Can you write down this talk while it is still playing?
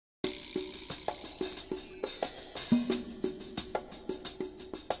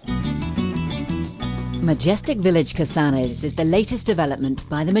Majestic Village Casares is the latest development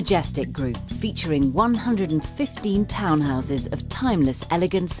by the Majestic Group, featuring 115 townhouses of timeless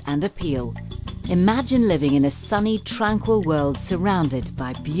elegance and appeal. Imagine living in a sunny, tranquil world surrounded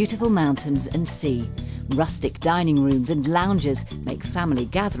by beautiful mountains and sea. Rustic dining rooms and lounges make family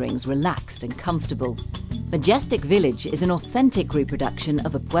gatherings relaxed and comfortable. Majestic Village is an authentic reproduction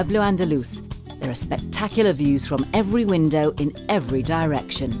of a Pueblo Andaluz. There are spectacular views from every window in every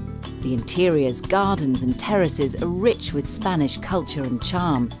direction. The interiors, gardens and terraces are rich with Spanish culture and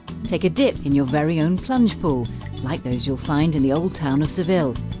charm. Take a dip in your very own plunge pool, like those you'll find in the old town of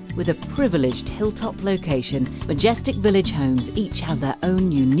Seville. With a privileged hilltop location, Majestic Village homes each have their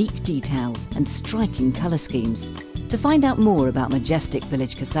own unique details and striking colour schemes. To find out more about Majestic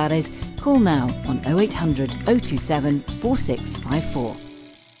Village Casares, call now on 0800 027 4654.